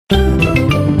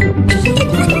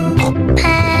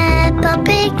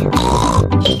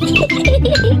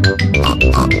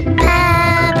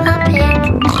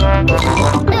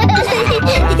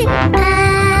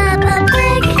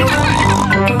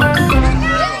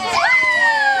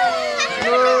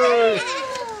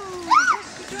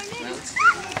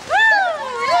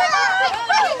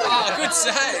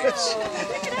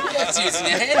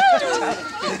your head.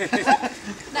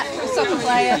 Natural soccer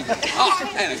player. Oh,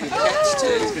 and a good catch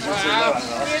too. Wow.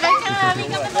 Here they come, here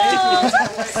come the balls.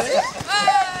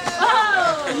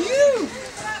 Oh! You!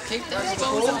 Keep those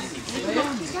balls on.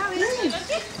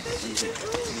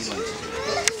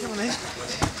 Come on then.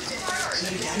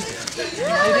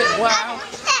 Wow.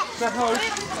 Grab hold.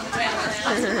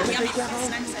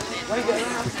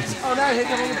 Oh no, here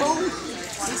come all the balls.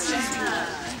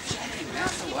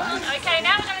 Okay,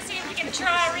 now we're going to see if we can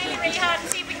try really, really hard and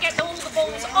see if we can get all the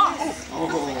balls off.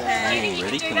 Ready?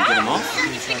 Can we get them off? Can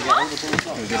we get them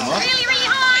off? Really, really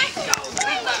high.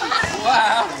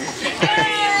 Wow.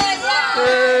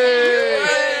 Hey.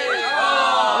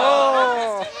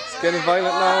 Oh, it's getting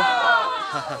violent now.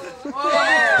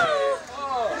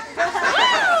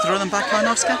 Throw them back on,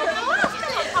 Oscar.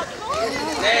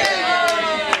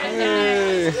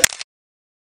 Hey.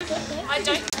 I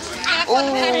don't. Oh.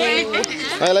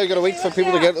 Well, I've got to wait for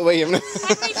people to get out of the way. Do you want to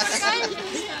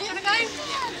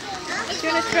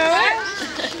throw it?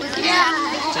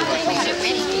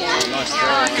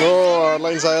 Oh, hard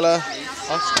lines, Isla.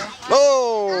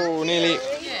 Oh, nearly.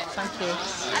 Thank you. Do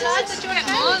you want it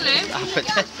more, Lou?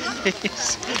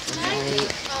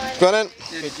 Go on then.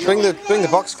 Bring the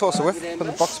box closer with. Put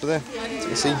the box over there. So you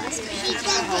can see.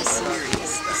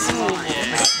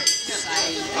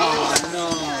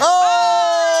 Oh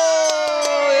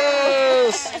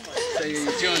yes! So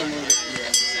you're doing them with it.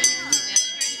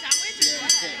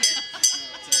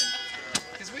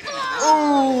 Oh!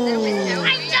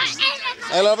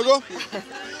 I'll have a go.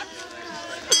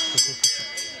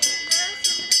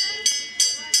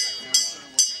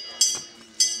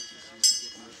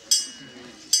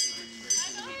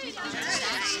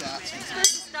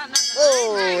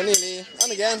 Oh, nearly.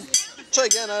 And again. Try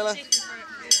again, Isla.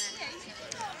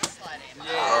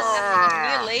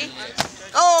 Really?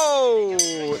 Oh!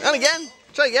 And again.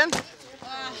 Try again.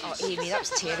 Oh, Amy, that was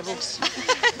terrible.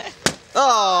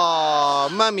 Oh,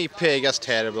 mummy pig, that's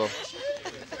terrible.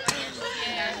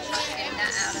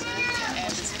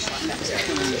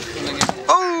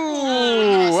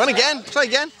 Oh! And again. Try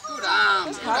again. Good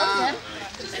arm.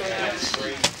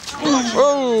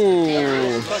 Oh!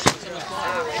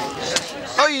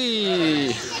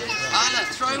 Oi! Anna,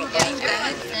 throw a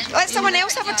beanbag. Let someone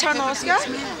else have a turn, Oscar.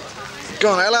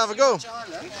 Go on, I'll have a go.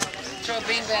 Throw a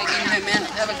beanbag in her mouth.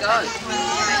 Have a go.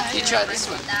 You try this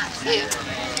one. Here.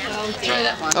 Try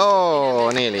that one.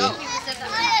 Oh, nearly.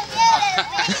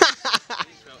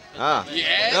 Ah.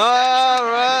 Yeah. All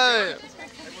right.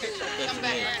 Come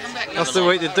back. That's the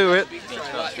way to do it.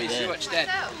 Right, watch that.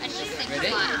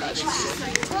 Ready?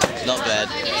 Not bad.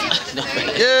 Not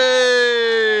bad.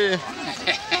 Yay!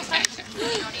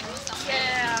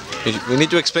 We need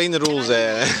to explain the rules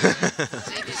there.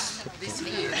 This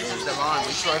here is the line.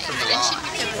 We throw from the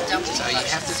line. So you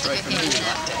have to throw from here like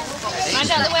that. Mind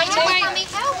out the way, Tommy.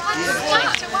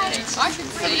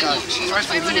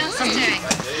 Everyone else is doing.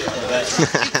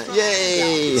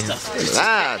 Yay!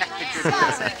 Lad.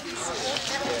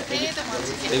 We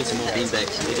need some more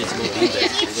beanbags. We need some more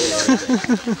beanbags.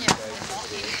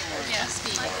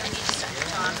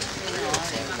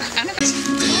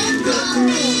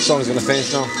 Song's gonna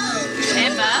finish now.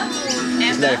 Emma,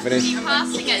 Let it finish. you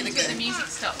pass again, the music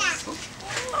stops.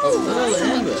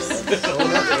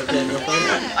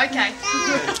 Okay.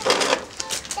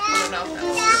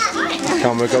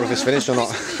 Can't work out if it's finished or not.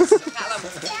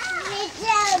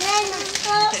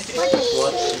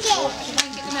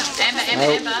 Emma.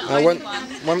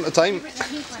 One at a time.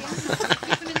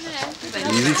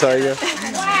 Easy, Tiger.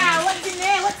 Wow, what's in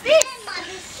there? What's this?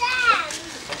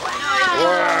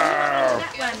 Wow.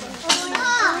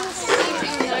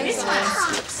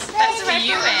 That's for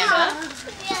you, Emma.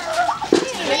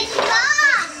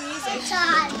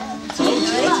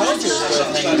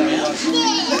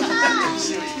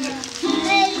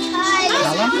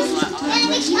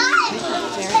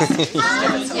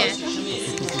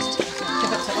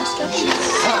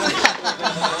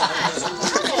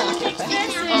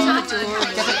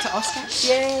 Give it to Oscar.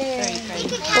 Yay.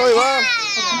 Oh, you are.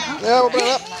 Yeah, we'll bring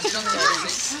it up.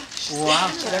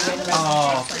 Wow.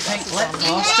 Oh, pink lip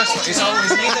gloss, just what he's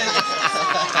always needed.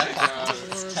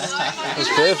 That's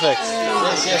perfect.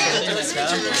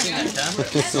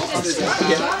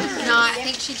 No, I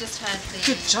think she just heard the...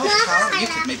 Good job, Carol. You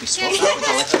could maybe swap that with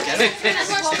a little girl.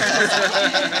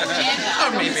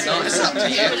 Or maybe not, it's up to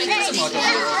you.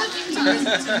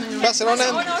 Pass it on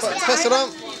then. Pass it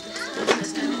on.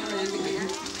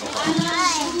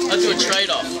 I'll do a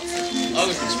trade-off. I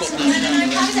was going to swap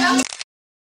that.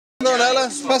 Go on, Ella.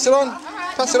 Pass it on.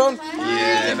 Pass it on.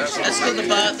 Yeah, that's the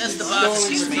bar. That's the bar.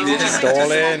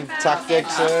 Stalling.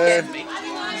 Tactics.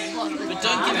 Good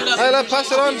Don't give it up. Isla,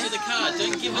 pass it on. To the card.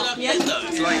 Don't give it up yet, though.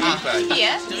 It's like eBay.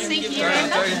 Yeah, see, you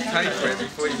remember? Don't pay for it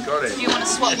before you got it. Do you want to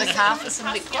swap the car for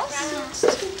some lip gloss?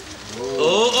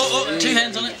 Oh, 2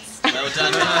 hands on it. Well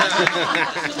done. That's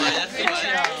the way.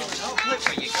 Look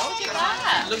where you go.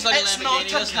 Looks like It's a not Lamborghini, a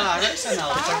doesn't car, it? it's an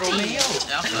Alfa Romeo.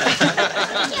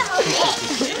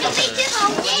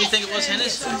 What do you think it was,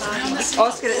 Hennis?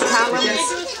 Oscar, it's Carlos.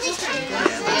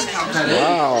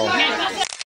 Wow.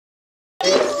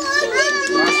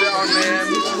 Pass it on, Liam.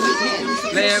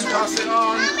 Liam, pass it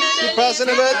on. Keep passing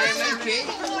a bit.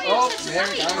 Oh, there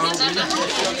we go.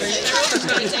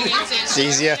 It's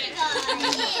easier.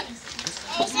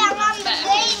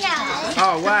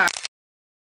 Oh, wow.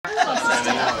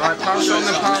 Right, pass on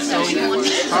the parcel.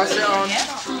 Pass it on.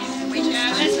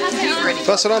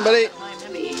 Pass it on, buddy.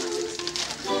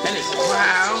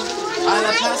 Wow.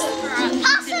 Isla, pass.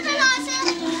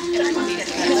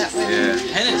 Yeah.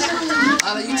 Hennis.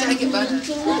 Isla, you take it, bud. And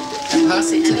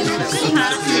pass it to the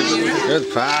Good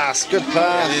pass, good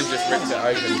pass. Liam just ripped it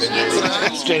open,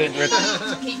 didn't he? Straight into it.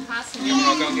 Keep passing it.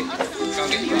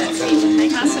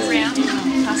 Pass it round.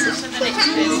 Pass it to the next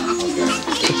person.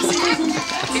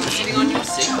 Keep sitting on your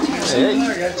seat. Hey.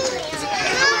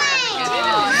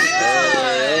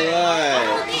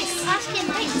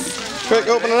 Quick,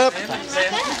 open it up.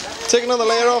 Take another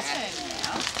layer off.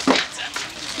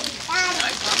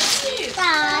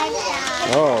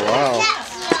 Oh, wow.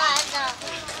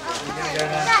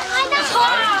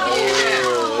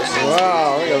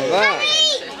 Wow, look at that.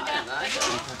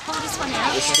 Pull this one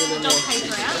out. Dog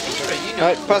paper out.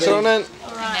 Right, pass it on then. Put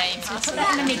that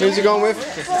in the middle. Who's he going with?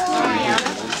 Pass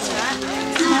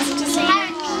it to Sam.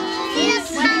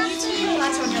 Why don't you two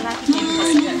lights on your lap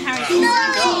again? Harry,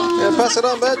 Yeah, pass it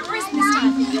on, bud. pass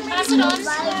it on.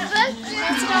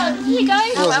 Pass it on. Here you go.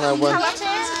 Wasn't that one?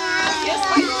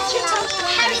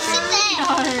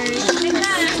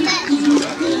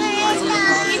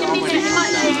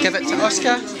 Give it to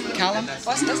Oscar. Callum.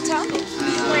 Oscar's tongue.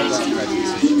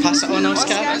 Pass it on,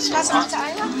 Oscar. Pass it on to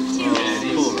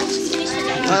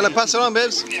Isla. Isla, pass it on,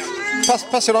 babes.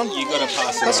 Pass it on. You got to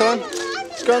pass it Pass it on.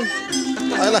 It's gone.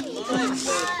 Isla.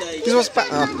 This was back.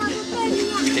 Oh,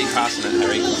 Keep passing it,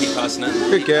 Harry. Keep passing it.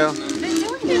 good girl.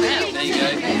 There you go.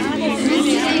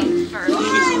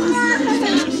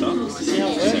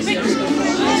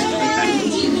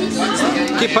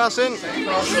 Keep passing.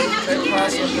 Pass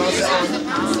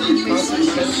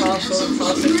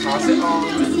it on.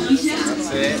 That's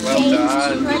it. Well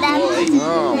done.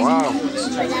 Oh, wow.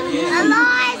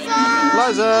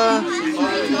 Liza.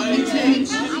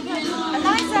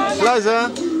 Liza.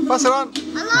 Pass it on.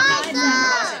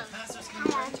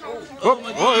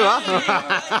 Oh, yeah.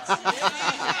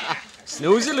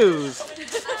 Snooze you lose.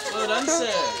 Well done,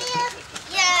 sir.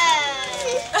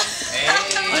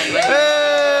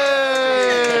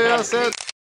 Hey, that's it.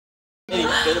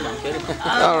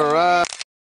 All right.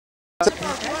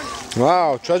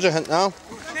 Wow, treasure hunt now.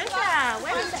 Treasure.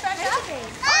 Where is the treasure?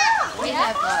 We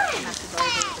have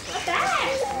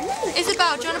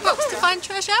Isabel, do you want a box to find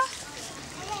treasure?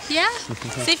 Yeah?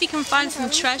 See if you can find some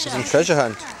treasure. Some treasure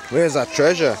hunt. Where's that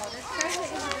treasure?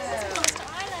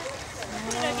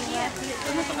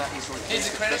 Here's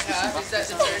a credit card. Is that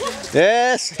the treasure?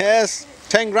 Yes, yes.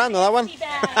 10 grand on that one.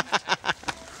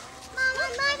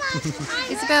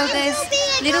 Isabel, there's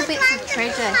little bits of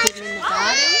treasure hidden in the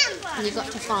garden and you've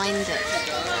got to find it.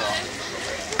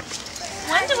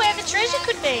 Wonder where the treasure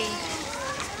could be.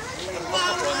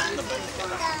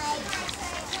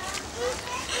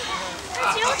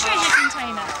 Where's your treasure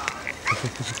container?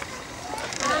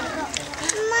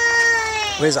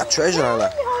 Where's that treasure, Isla?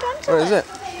 Where is it?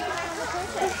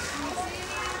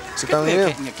 Is it down They're here?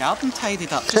 getting your garden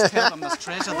tidied up. Just tell them there's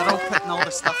treasure. They're all putting all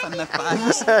the stuff in their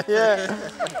bags. Yeah.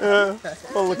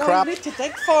 All the No, crap. you need to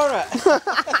dig for it.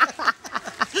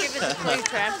 Give us a clue,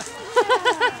 Trev.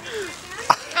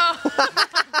 Oh,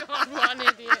 God, what an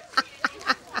idiot.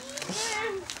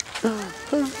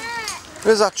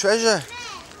 Where's that treasure?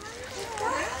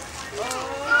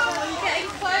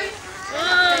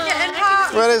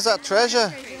 Where is that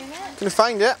treasure? Can you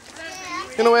find it?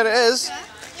 You know where it is?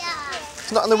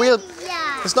 It's not in the wheel.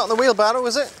 It's not in the wheelbarrow,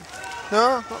 is it?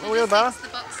 No, not in the wheelbarrow. The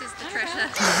box is the treasure.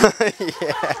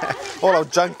 Yeah. All our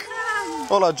junk.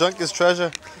 All our junk is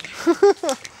treasure.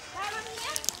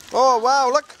 Oh wow!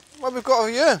 Look what we've got over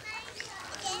here.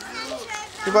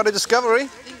 We've got a discovery.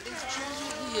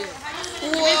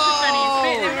 Whoa!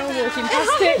 They're all walking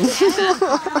past it.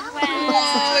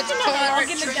 Wow, it's a dog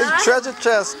in the Big garden. treasure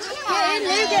chest. Get in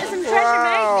there, get some treasure,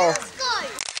 Wow.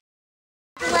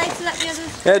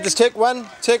 Yeah, just take one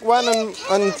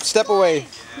and step away.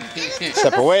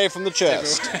 Step away from the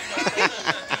chest.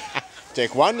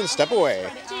 Take one and step away.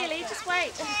 Julie, just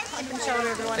wait. I can show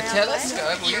everyone A else.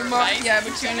 telescope, well, you might be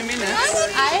able to in a minute.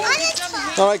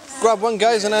 Alright, grab one,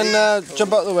 guys, and then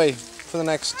jump out of the way for the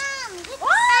next.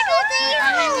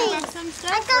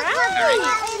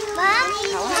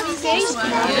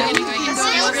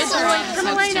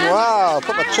 Wow,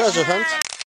 proper treasure hunt.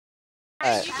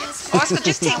 Right. Oscar,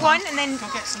 just take one and then...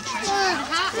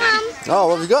 Oh,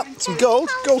 what have we got? Some gold.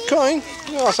 Gold coin.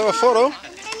 Oh, let's have a photo.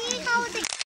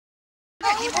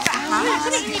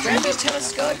 Grab your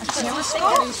telescope.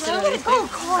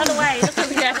 Run away, look at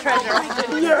the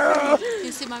treasure. Yeah!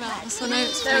 You see my mouth, so no,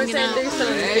 it's They were hanging saying out. do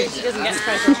something, she doesn't get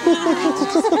treasure.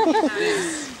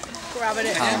 Grabbing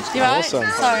it. You right? Awesome.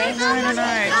 Sorry. No.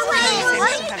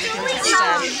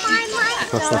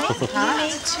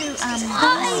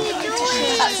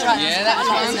 That's right. Yeah, that's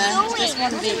one. Just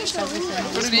one of each for everything.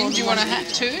 Put it in. Do you want a hat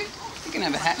too? You can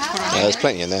have a hat. Put it Yeah, there's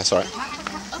plenty in there, sorry.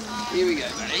 Here we go,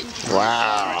 buddy.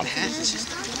 Wow.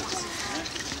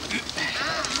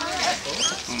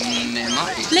 There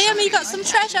might be. Liam, you got some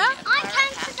treasure?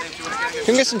 You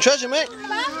can get some treasure, mate.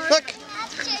 Look.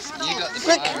 You got the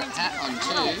pirate hat on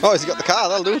too. Oh, has he got the car?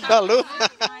 That'll do. That'll do.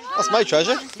 That's my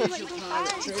treasure.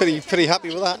 Pretty happy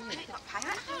with that.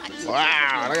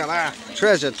 Wow, look at that.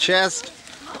 Treasure chest.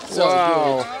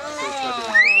 Wow.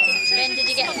 Ben, did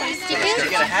you get some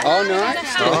stickers? Oh, no.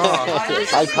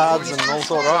 iPads and all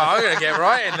sorts Oh, of. I'm going to get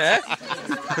right in there.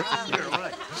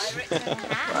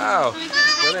 Wow.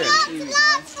 Brilliant.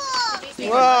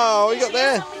 Wow, what you got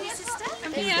there?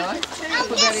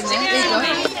 Put that in there. There you go.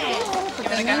 You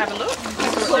want to go have a look?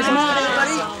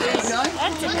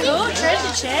 That's a cool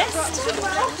treasure chest.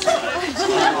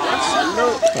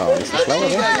 Oh, it's a flower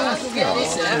there.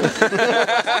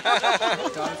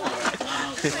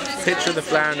 Picture of the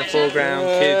flower in the foreground,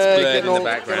 kids blurred Getting in the all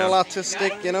background.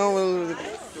 artistic, you know.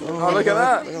 Oh, look at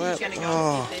that. Look at that.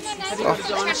 Oh.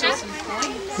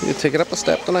 You take it up a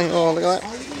step, don't I? Oh, look at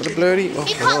that. With a blurry.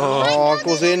 Oh, it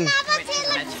goes in.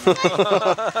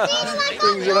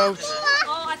 Brings it out.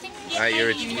 Hey,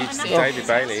 you're David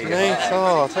Bailey. Nice.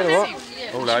 Oh, I'll tell you what.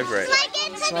 All over it.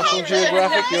 National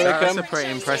Geographic, here they That's come. a pretty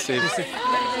impressive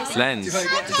lens.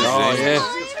 Oh, yeah.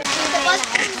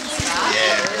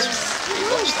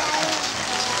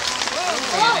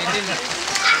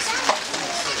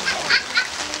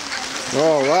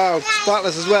 Oh, wow.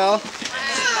 Sparklers as well.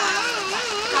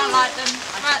 Can't like them.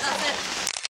 Right, that's it.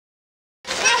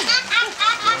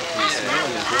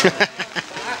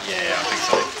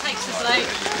 Takes us late.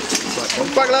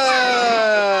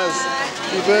 Sparklers!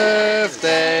 Happy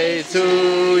birthday to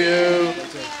you.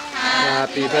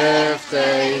 Happy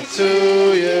birthday to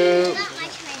you.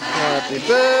 Happy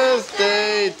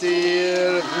birthday,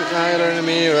 dear Isla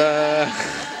Amiras.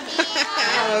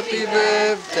 Happy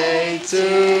birthday to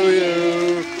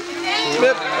you.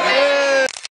 Flip, hooray!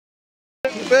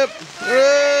 Flip,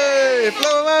 hooray!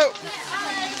 Blow them out!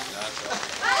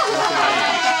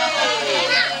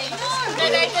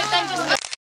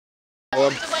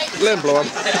 Let them blow them.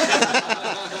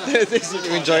 They seem to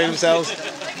enjoy themselves.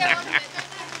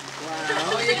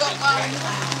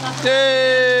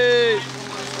 Yay!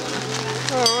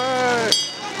 Alright.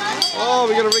 Oh,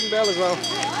 we got a ring bell as well.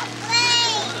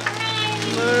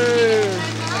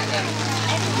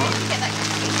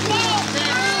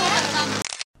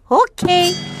 Okay.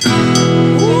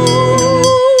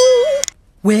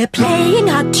 We're playing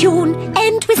a tune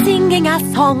and we're singing a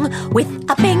song with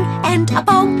a bing and a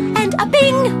bong and a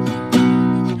bing.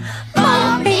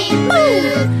 Bong, bing,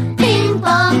 boo. Bing,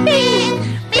 bong, bing.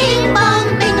 Bing,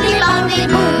 bong, bingly, bongly,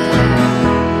 boo.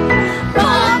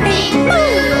 Bong, bing,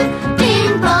 boo.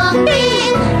 Bing, bong,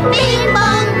 bing. Bing,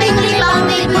 bong, bingly,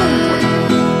 bongly,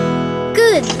 boo.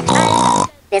 Good.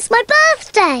 It's my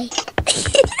birthday.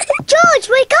 George,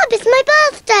 wake up. It's my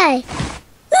birthday.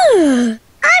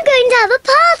 I'm going to have a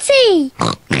party.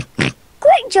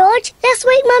 Quick, George. Let's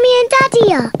wake Mummy and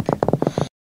Daddy up.